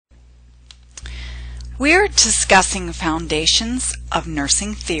We're discussing foundations of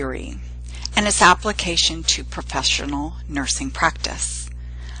nursing theory and its application to professional nursing practice.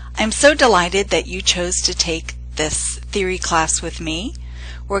 I'm so delighted that you chose to take this theory class with me.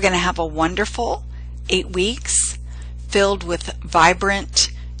 We're going to have a wonderful 8 weeks filled with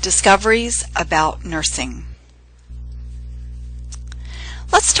vibrant discoveries about nursing.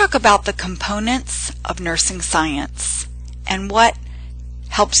 Let's talk about the components of nursing science and what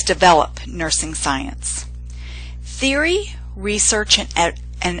helps develop nursing science. Theory, research,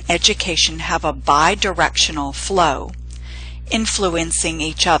 and education have a bi-directional flow, influencing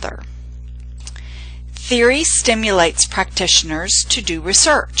each other. Theory stimulates practitioners to do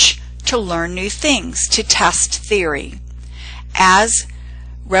research, to learn new things, to test theory. As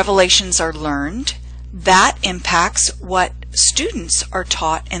revelations are learned, that impacts what students are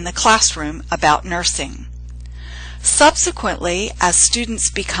taught in the classroom about nursing. Subsequently, as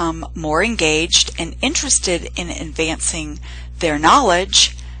students become more engaged and interested in advancing their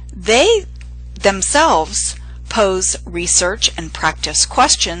knowledge, they themselves pose research and practice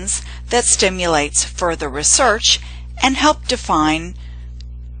questions that stimulates further research and help define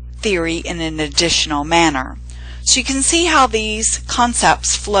theory in an additional manner. So you can see how these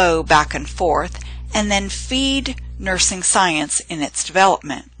concepts flow back and forth and then feed nursing science in its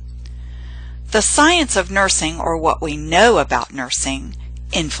development. The science of nursing, or what we know about nursing,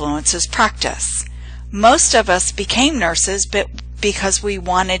 influences practice. Most of us became nurses because we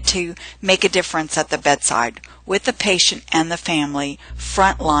wanted to make a difference at the bedside with the patient and the family,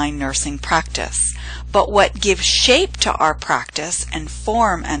 frontline nursing practice. But what gives shape to our practice and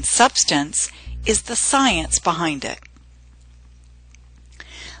form and substance is the science behind it.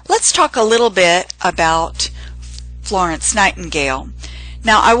 Let's talk a little bit about Florence Nightingale.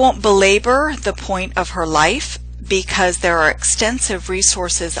 Now, I won't belabor the point of her life because there are extensive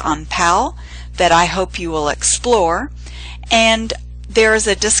resources on PAL that I hope you will explore, and there is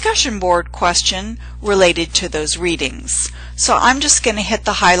a discussion board question related to those readings. So I'm just going to hit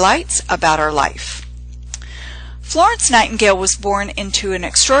the highlights about her life. Florence Nightingale was born into an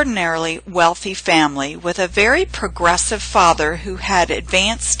extraordinarily wealthy family with a very progressive father who had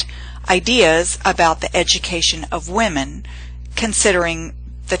advanced ideas about the education of women, considering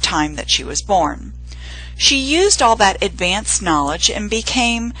the time that she was born. She used all that advanced knowledge and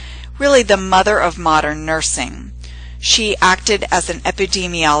became really the mother of modern nursing. She acted as an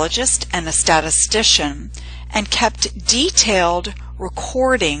epidemiologist and a statistician and kept detailed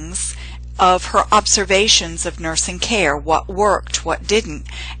recordings of her observations of nursing care, what worked, what didn't,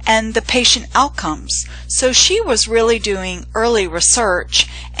 and the patient outcomes. So she was really doing early research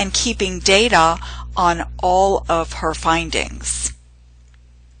and keeping data on all of her findings.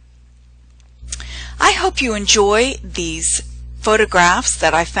 I hope you enjoy these photographs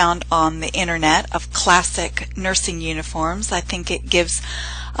that I found on the internet of classic nursing uniforms. I think it gives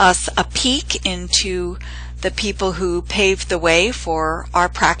us a peek into the people who paved the way for our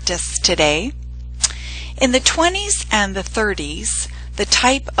practice today. In the 20s and the 30s, the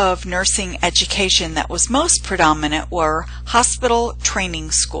type of nursing education that was most predominant were hospital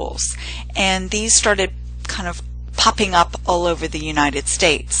training schools, and these started kind of popping up all over the United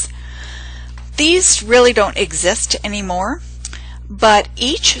States. These really don't exist anymore, but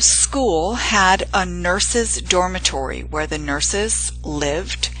each school had a nurses' dormitory where the nurses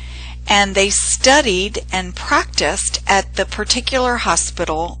lived, and they studied and practiced at the particular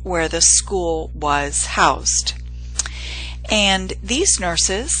hospital where the school was housed. And these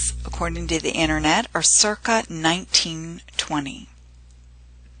nurses, according to the internet, are circa 1920.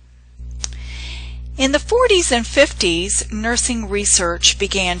 In the 40s and 50s, nursing research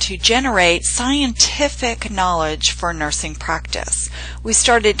began to generate scientific knowledge for nursing practice. We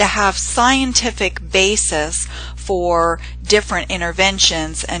started to have scientific basis for different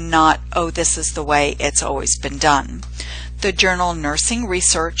interventions and not, oh, this is the way it's always been done. The journal Nursing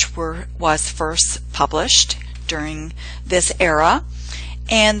Research was first published during this era,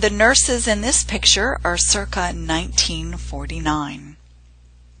 and the nurses in this picture are circa 1949.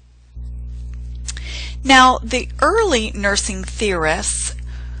 Now, the early nursing theorists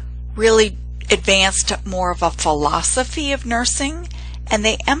really advanced more of a philosophy of nursing, and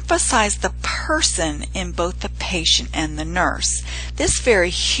they emphasized the person in both the patient and the nurse. This very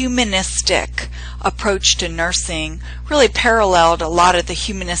humanistic approach to nursing really paralleled a lot of the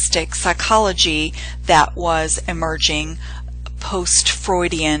humanistic psychology that was emerging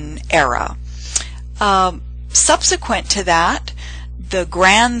post-Freudian era. Subsequent to that, the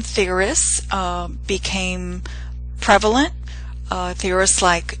grand theorists became prevalent. Theorists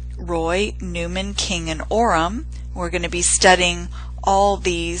like Roy, Newman, King, and Oram. We're going to be studying all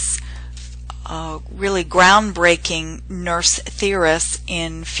these really groundbreaking nurse theorists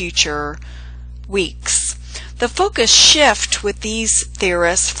in future weeks. The focus shift with these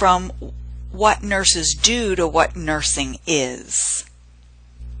theorists from what nurses do to what nursing is.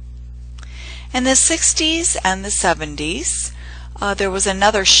 In the 60s and the 70s, there was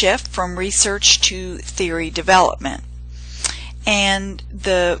another shift from research to theory development. And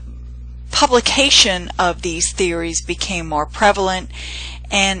the publication of these theories became more prevalent,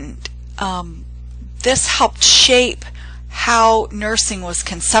 and this helped shape how nursing was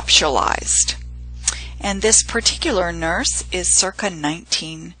conceptualized. And this particular nurse is circa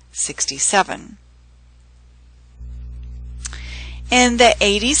 1967. In the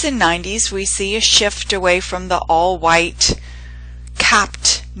 80s and 90s, we see a shift away from the all-white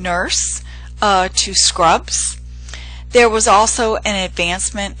capped nurse to scrubs. There was also an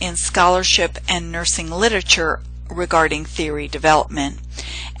advancement in scholarship and nursing literature regarding theory development.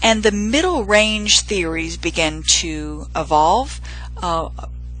 And the middle range theories began to evolve.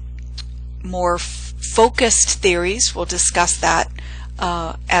 More focused theories, we'll discuss that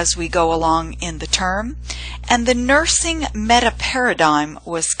as we go along in the term. And the nursing meta-paradigm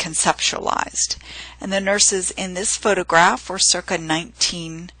was conceptualized. And the nurses in this photograph were circa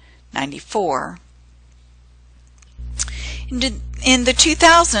 1994. In the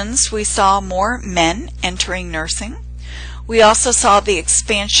 2000s, we saw more men entering nursing. We also saw the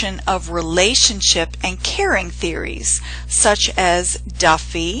expansion of relationship and caring theories, such as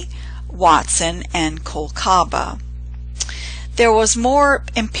Duffy, Watson, and Kolkaba. There was more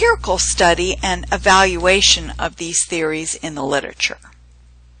empirical study and evaluation of these theories in the literature.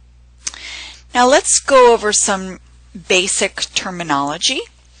 Now let's go over some basic terminology.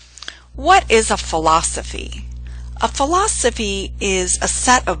 What is a philosophy? A philosophy is a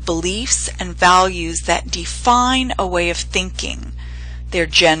set of beliefs and values that define a way of thinking. They're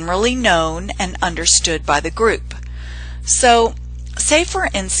generally known and understood by the group. So, say for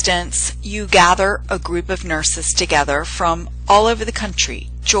instance, you gather a group of nurses together from all over the country,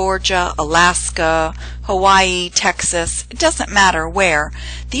 Georgia, Alaska, Hawaii, Texas, it doesn't matter where.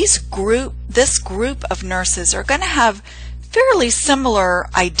 This group of nurses are going to have fairly similar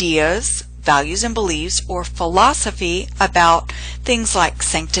ideas, values and beliefs, or philosophy about things like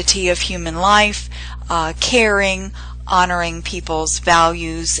sanctity of human life, caring, honoring people's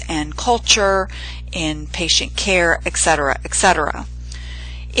values and culture in patient care, etc., etc.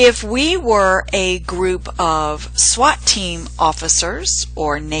 If we were a group of SWAT team officers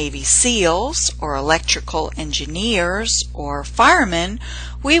or Navy SEALs or electrical engineers or firemen,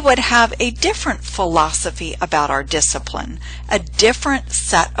 we would have a different philosophy about our discipline, a different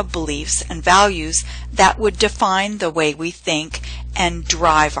set of beliefs and values that would define the way we think and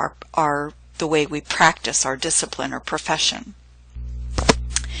drive the way we practice our discipline or profession.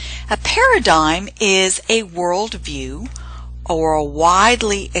 A paradigm is a worldview or a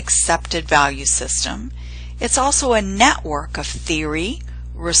widely accepted value system. It's also a network of theory,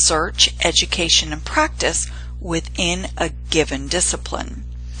 research, education, and practice within a given discipline.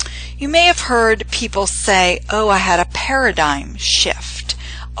 You may have heard people say, oh, I had a paradigm shift,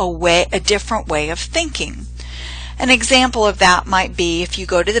 a different way of thinking. An example of that might be if you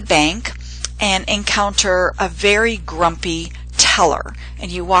go to the bank and encounter a very grumpy teller,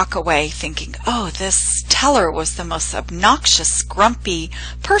 and you walk away thinking, oh, this teller was the most obnoxious, grumpy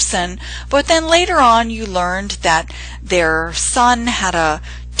person, but then later on you learned that their son had a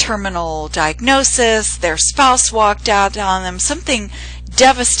terminal diagnosis, their spouse walked out on them, something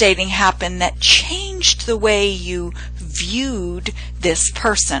devastating happened that changed the way you viewed this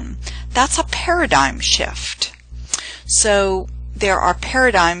person. That's a paradigm shift. So there are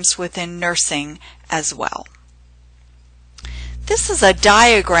paradigms within nursing as well. This is a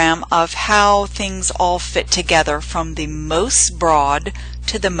diagram of how things all fit together from the most broad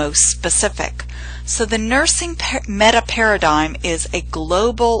to the most specific. So the nursing meta-paradigm is a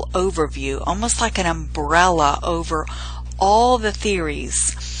global overview, almost like an umbrella over all the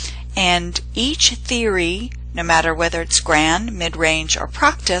theories. And each theory, no matter whether it's grand, mid-range, or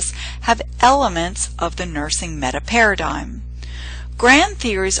practice, have elements of the nursing meta-paradigm. Grand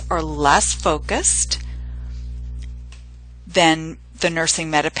theories are less focused than the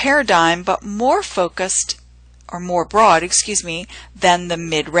nursing meta-paradigm, but more focused, or more broad, than the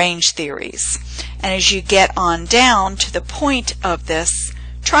mid-range theories. And as you get on down to the point of this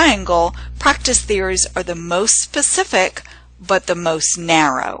triangle, practice theories are the most specific, but the most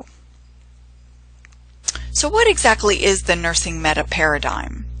narrow. So what exactly is the nursing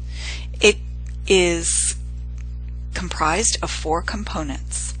meta-paradigm? It is comprised of 4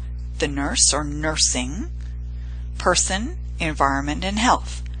 components: the nurse or nursing, person, environment, and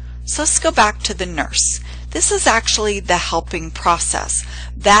health. So let's go back to the nurse. This is actually the helping process,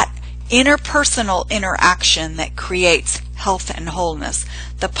 that interpersonal interaction that creates health and wholeness,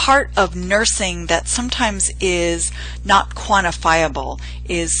 the part of nursing that sometimes is not quantifiable,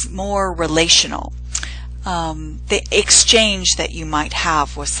 is more relational. The exchange that you might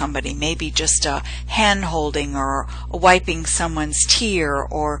have with somebody, maybe just a hand holding or wiping someone's tear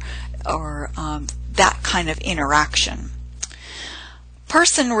or that kind of interaction.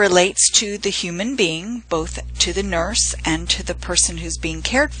 Person relates to the human being, both to the nurse and to the person who's being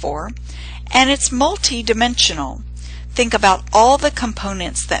cared for, and it's multi-dimensional. Think about all the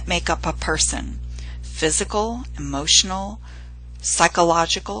components that make up a person: physical, emotional,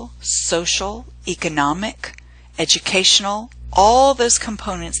 psychological, social, economic, educational, all those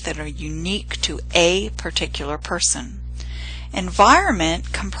components that are unique to a particular person.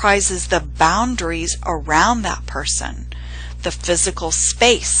 Environment comprises the boundaries around that person, the physical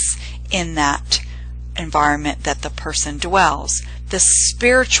space in that environment that the person dwells, the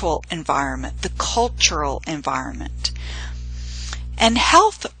spiritual environment, the cultural environment. And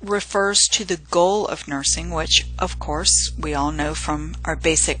health refers to the goal of nursing, which of course we all know from our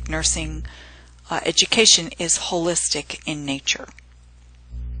basic nursing education is holistic in nature.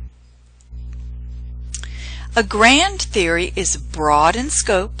 A grand theory is broad in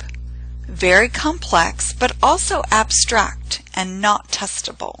scope, very complex, but also abstract and not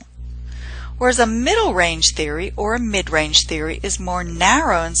testable. Whereas a middle range theory or a mid-range theory is more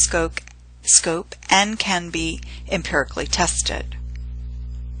narrow in scope and can be empirically tested.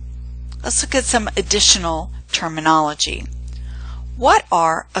 Let's look at some additional terminology. What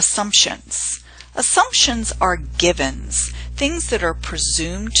are assumptions? Assumptions are givens, things that are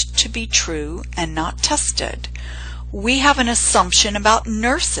presumed to be true and not tested. We have an assumption about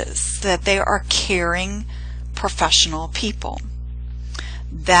nurses, that they are caring professional people.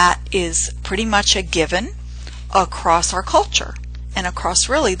 That is pretty much a given across our culture and across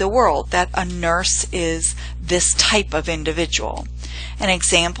really the world, that a nurse is this type of individual. An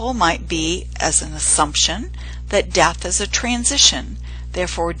example might be as an assumption that death is a transition,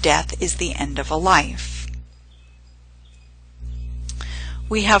 therefore death is the end of a life.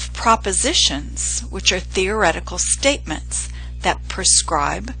 We have propositions, which are theoretical statements that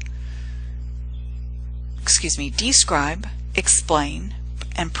describe, explain,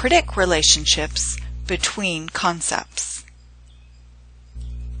 and predict relationships between concepts.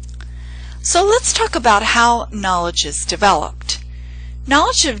 So let's talk about how knowledge is developed.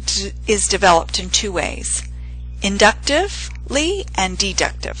 Knowledge is developed in two ways: inductively and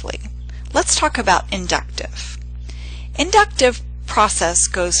deductively. Let's talk about inductive. Inductive process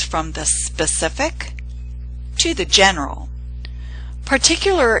goes from the specific to the general.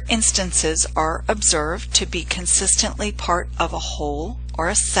 Particular instances are observed to be consistently part of a whole or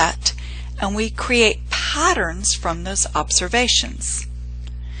a set, and we create patterns from those observations.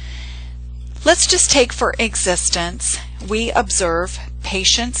 Let's just take for existence, we observe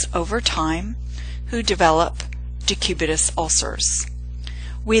patients over time who develop decubitus ulcers.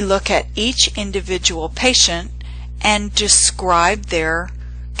 We look at each individual patient and describe their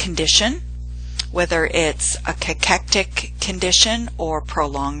condition, whether it's a cachectic condition or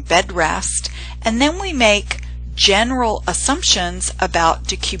prolonged bed rest, and then we make general assumptions about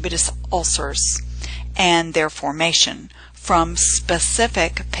decubitus ulcers and their formation from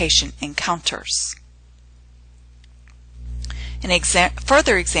specific patient encounters. An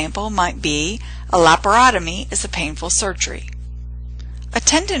further example might be a laparotomy is a painful surgery. A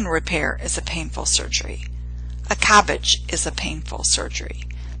tendon repair is a painful surgery. A cabbage is a painful surgery.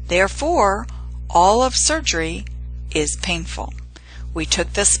 Therefore, all of surgery is painful. We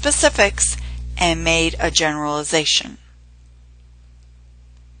took the specifics and made a generalization.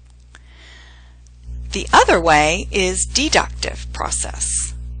 The other way is deductive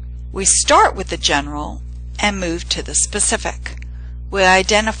process. We start with the general and move to the specific. We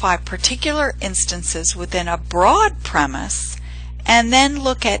identify particular instances within a broad premise and then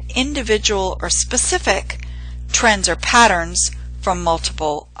look at individual or specific trends or patterns from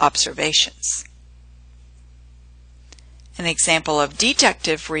multiple observations. An example of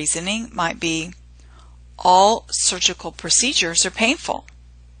deductive reasoning might be, all surgical procedures are painful.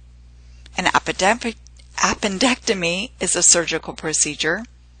 An appendectomy is a surgical procedure,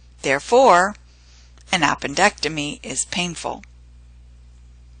 therefore an appendectomy is painful.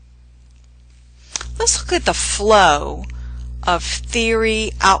 Let's look at the flow of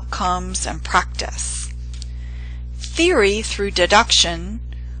theory, outcomes, and practice. Theory through deduction,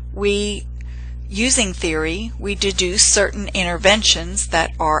 using theory, we deduce certain interventions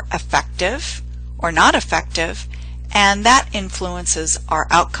that are effective or not effective, and that influences our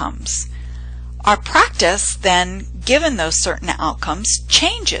outcomes. Our practice then, given those certain outcomes,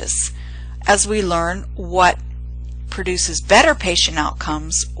 changes as we learn what produces better patient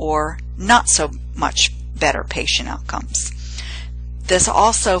outcomes or not so much better patient outcomes. This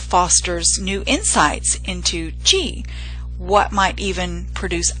also fosters new insights into, gee, what might even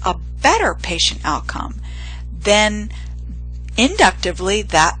produce a better patient outcome. Then inductively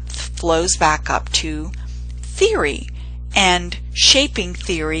that flows back up to theory and shaping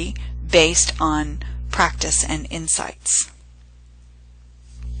theory based on practice and insights.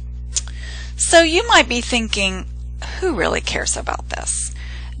 So you might be thinking, who really cares about this?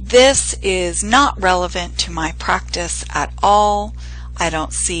 This is not relevant to my practice at all. I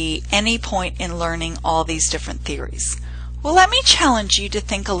don't see any point in learning all these different theories. Well, let me challenge you to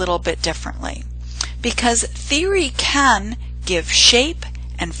think a little bit differently, because theory can give shape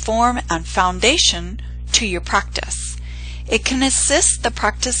and form and foundation to your practice. It can assist the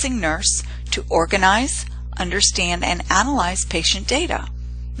practicing nurse to organize, understand, and analyze patient data,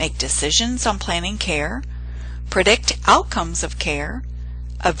 make decisions on planning care, predict outcomes of care,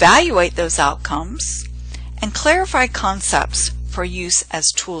 evaluate those outcomes, and clarify concepts for use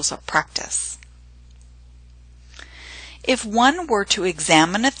as tools of practice. If one were to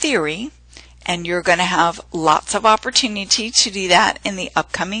examine a theory, and you're going to have lots of opportunity to do that in the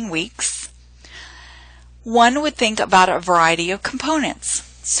upcoming weeks, one would think about a variety of components.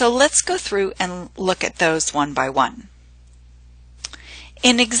 So let's go through and look at those one by one.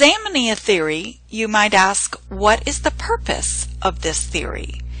 In examining a theory, you might ask, what is the purpose of this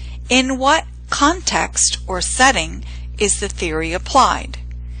theory? In what context or setting is the theory applied?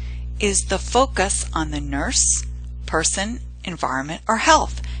 Is the focus on the nurse, person, environment, or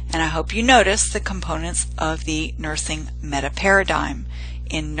health? And I hope you notice the components of the nursing meta-paradigm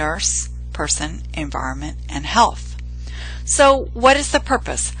in nurse, person, environment, and health. So what is the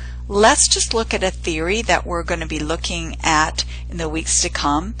purpose? Let's just look at a theory that we're going to be looking at in the weeks to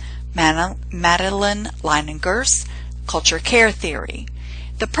come, Madeline Leininger's culture care theory.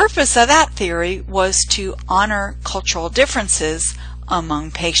 The purpose of that theory was to honor cultural differences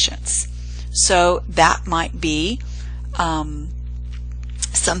among patients. So that might be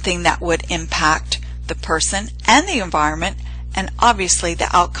something that would impact the person and the environment, and obviously the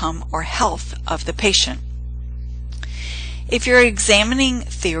outcome or health of the patient. If you're examining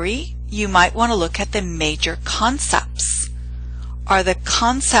theory, you might want to look at the major concepts. Are the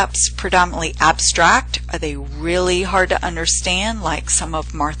concepts predominantly abstract? Are they really hard to understand, like some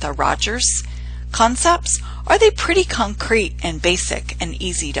of Martha Rogers' concepts? Are they pretty concrete and basic and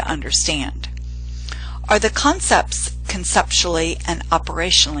easy to understand? Are the concepts conceptually and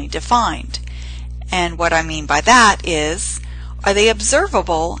operationally defined? And what I mean by that is, are they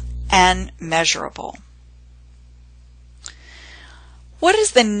observable and measurable? What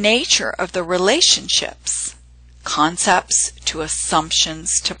is the nature of the relationships, concepts to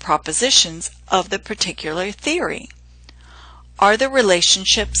assumptions to propositions of the particular theory? Are the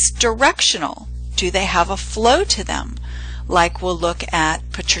relationships directional? Do they have a flow to them? Like we'll look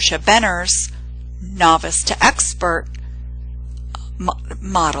at Patricia Benner's novice to expert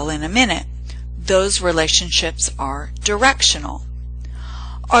model in a minute. Those relationships are directional.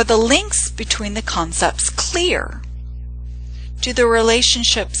 Are the links between the concepts clear? Do the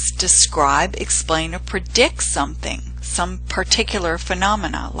relationships describe, explain, or predict something, some particular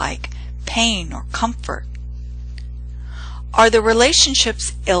phenomena like pain or comfort? Are the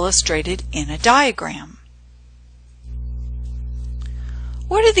relationships illustrated in a diagram?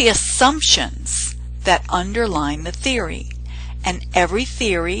 What are the assumptions that underline the theory? And every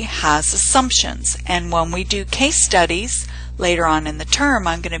theory has assumptions, and when we do case studies later on in the term,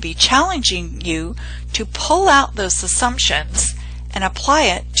 I'm going to be challenging you to pull out those assumptions and apply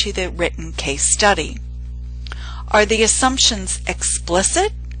it to the written case study. Are the assumptions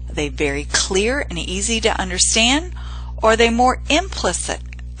explicit? Are they very clear and easy to understand? Or are they more implicit,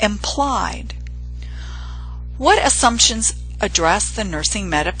 implied? What assumptions address the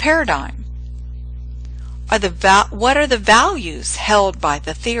nursing meta-paradigm? What are the values held by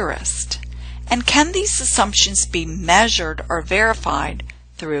the theorist? And can these assumptions be measured or verified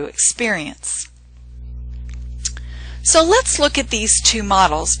through experience? So let's look at these two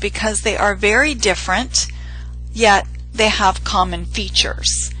models because they are very different, yet they have common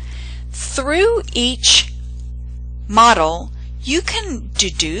features. Through each model, you can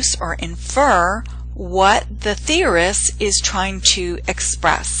deduce or infer what the theorist is trying to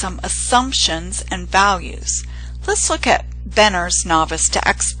express, some assumptions and values. Let's look at Benner's novice to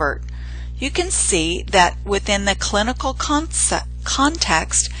expert. You can see that within the clinical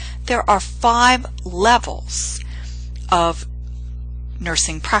context, there are 5 levels. of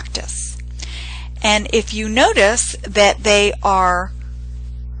nursing practice. And if you notice that they are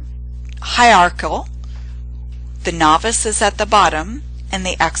hierarchical, the novice is at the bottom and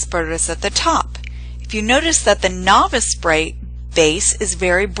the expert is at the top. If you notice that the novice base is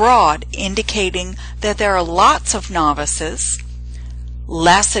very broad, indicating that there are lots of novices,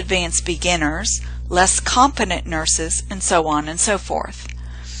 less advanced beginners, less competent nurses, and so on and so forth.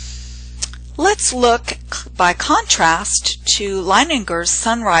 Let's look by contrast to Leininger's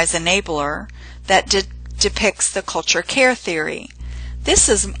Sunrise Enabler that depicts the culture care theory. This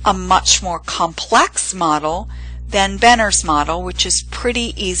is a much more complex model than Benner's model, which is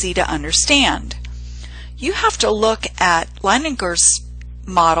pretty easy to understand. You have to look at Leininger's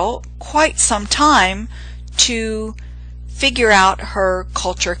model quite some time to figure out her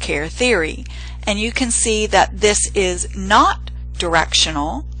culture care theory. And you can see that this is not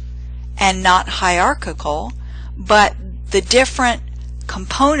directional and not hierarchical, but the different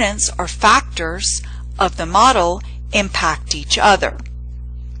components or factors of the model impact each other.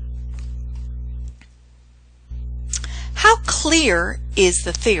 How clear is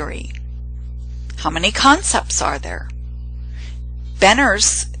the theory? How many concepts are there?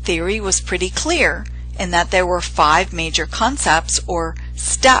 Benner's theory was pretty clear in that there were 5 major concepts or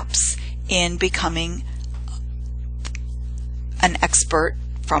steps in becoming an expert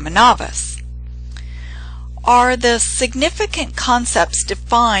from a novice. Are the significant concepts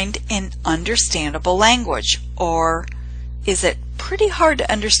defined in understandable language, or is it pretty hard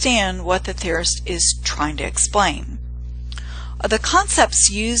to understand what the theorist is trying to explain? Are the concepts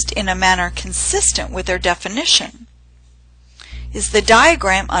used in a manner consistent with their definition? Is the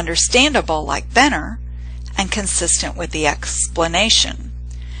diagram understandable like Benner and consistent with the explanation?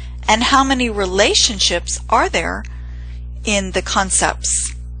 And how many relationships are there in the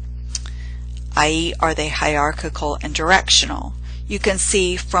concepts? I.e., are they hierarchical and directional? You can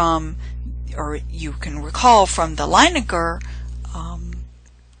see from, or you can recall from the Leininger,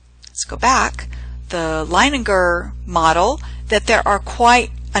 let's go back, the Leininger model, that there are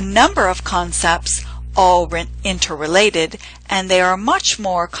quite a number of concepts all interrelated, and they are much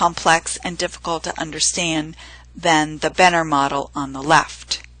more complex and difficult to understand than the Benner model on the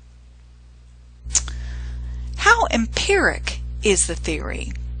left. How empiric is the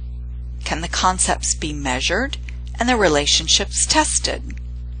theory? Can the concepts be measured and the relationships tested?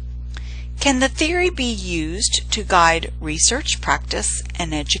 Can the theory be used to guide research, practice,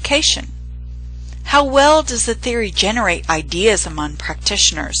 and education? How well does the theory generate ideas among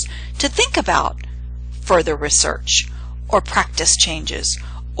practitioners to think about further research or practice changes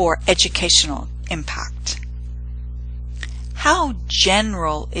or educational impact? How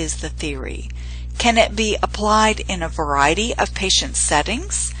general is the theory? Can it be applied in a variety of patient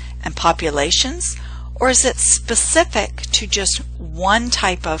settings and populations, or is it specific to just one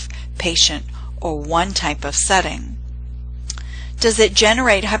type of patient or one type of setting? Does it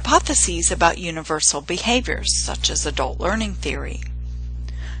generate hypotheses about universal behaviors, such as adult learning theory?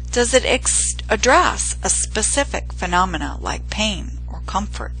 Does it address a specific phenomena like pain or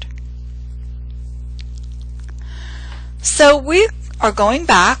comfort? So we are going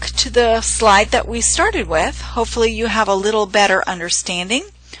back to the slide that we started with. Hopefully you have a little better understanding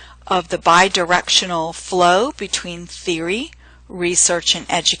of the bidirectional flow between theory, research,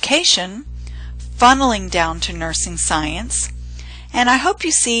 and education, funneling down to nursing science. And I hope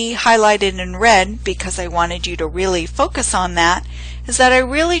you see highlighted in red, because I wanted you to really focus on that, is that I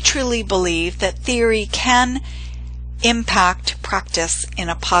really truly believe that theory can impact practice in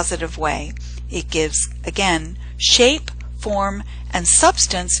a positive way. It gives, again, shape, form, and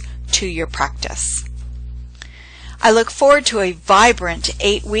substance to your practice. I look forward to a vibrant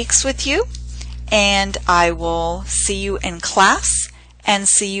 8 weeks with you, and I will see you in class and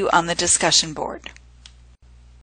see you on the discussion board.